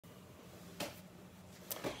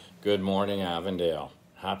Good morning, Avondale.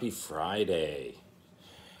 Happy Friday.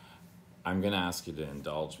 I'm going to ask you to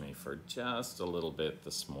indulge me for just a little bit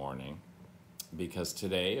this morning because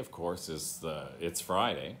today, of course, it's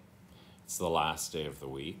Friday. It's the last day of the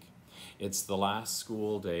week. It's the last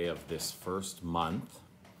school day of this first month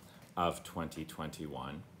of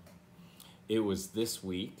 2021. It was this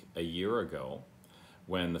week, a year ago,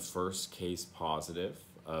 when the first case positive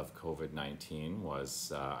of COVID-19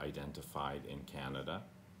 was identified in Canada.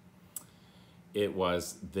 It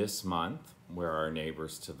was this month where our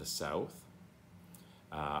neighbors to the south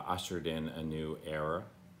ushered in a new era,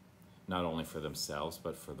 not only for themselves,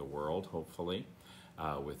 but for the world, hopefully,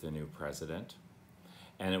 with a new president.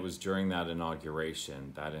 And it was during that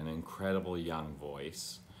inauguration that an incredible young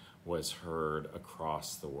voice was heard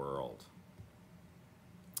across the world.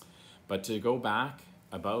 But to go back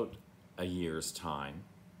about a year's time,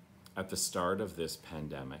 at the start of this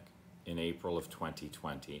pandemic, in April of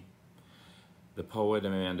 2020, the poet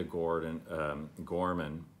Amanda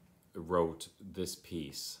Gorman wrote this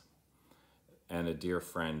piece, and a dear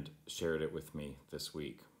friend shared it with me this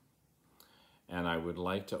week. And I would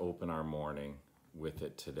like to open our morning with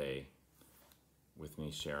it today, with me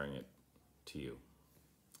sharing it to you.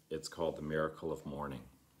 It's called The Miracle of Morning.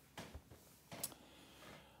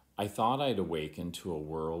 I thought I'd awaken to a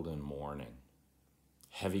world in mourning.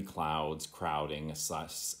 Heavy clouds crowding, a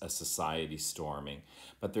society storming,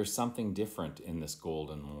 but there's something different in this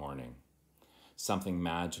golden morning. Something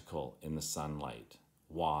magical in the sunlight,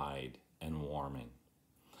 wide and warming.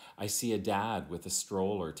 I see a dad with a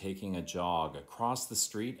stroller taking a jog. Across the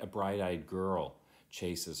street, a bright-eyed girl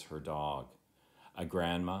chases her dog. A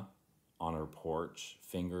grandma on her porch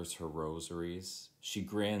fingers her rosaries. She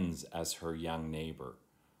grins as her young neighbor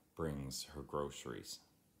brings her groceries.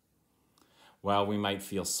 While we might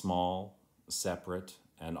feel small, separate,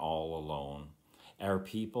 and all alone, our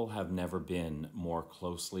people have never been more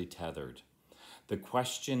closely tethered. The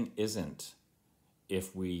question isn't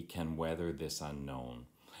if we can weather this unknown,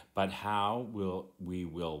 but how we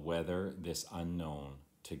will weather this unknown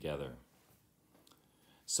together.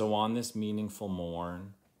 So on this meaningful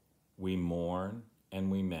morn, we mourn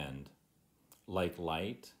and we mend. Like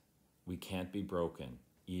light, we can't be broken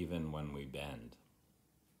even when we bend.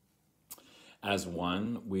 As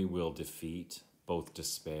one, we will defeat both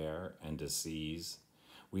despair and disease.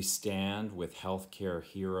 We stand with healthcare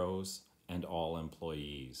heroes and all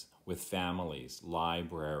employees, with families,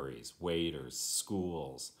 libraries, waiters,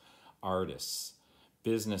 schools, artists,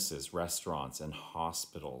 businesses, restaurants, and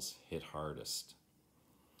hospitals hit hardest.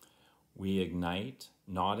 We ignite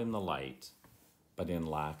not in the light, but in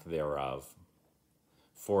lack thereof,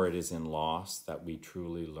 for it is in loss that we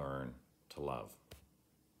truly learn to love.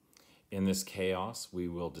 In this chaos, we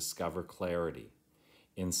will discover clarity.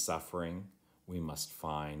 In suffering, we must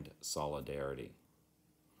find solidarity.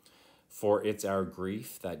 For it's our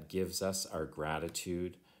grief that gives us our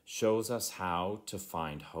gratitude, shows us how to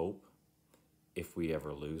find hope if we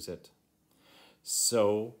ever lose it.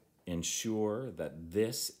 So ensure that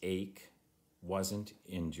this ache wasn't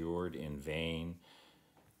endured in vain.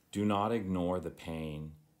 Do not ignore the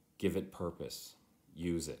pain. Give it purpose.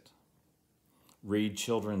 Use it. Read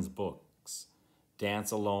children's books. Dance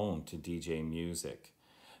alone to DJ music.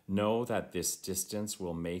 Know that this distance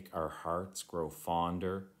will make our hearts grow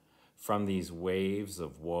fonder. From these waves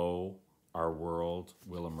of woe, our world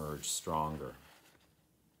will emerge stronger.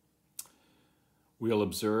 We'll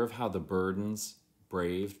observe how the burdens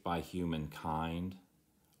braved by humankind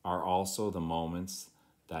are also the moments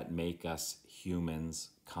that make us humans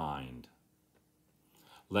kind.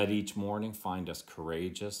 Let each morning find us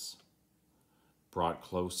courageous, brought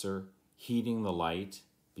closer, heeding the light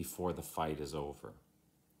before the fight is over.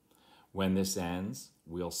 When this ends,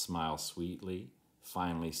 we'll smile sweetly,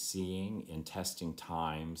 finally seeing in testing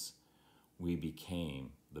times we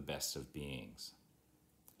became the best of beings.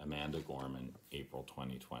 Amanda Gorman, April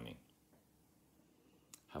 2020.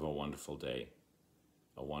 Have a wonderful day,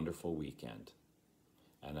 a wonderful weekend,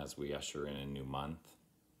 and as we usher in a new month,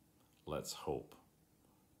 let's hope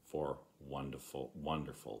for wonderful,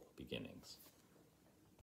 wonderful beginnings.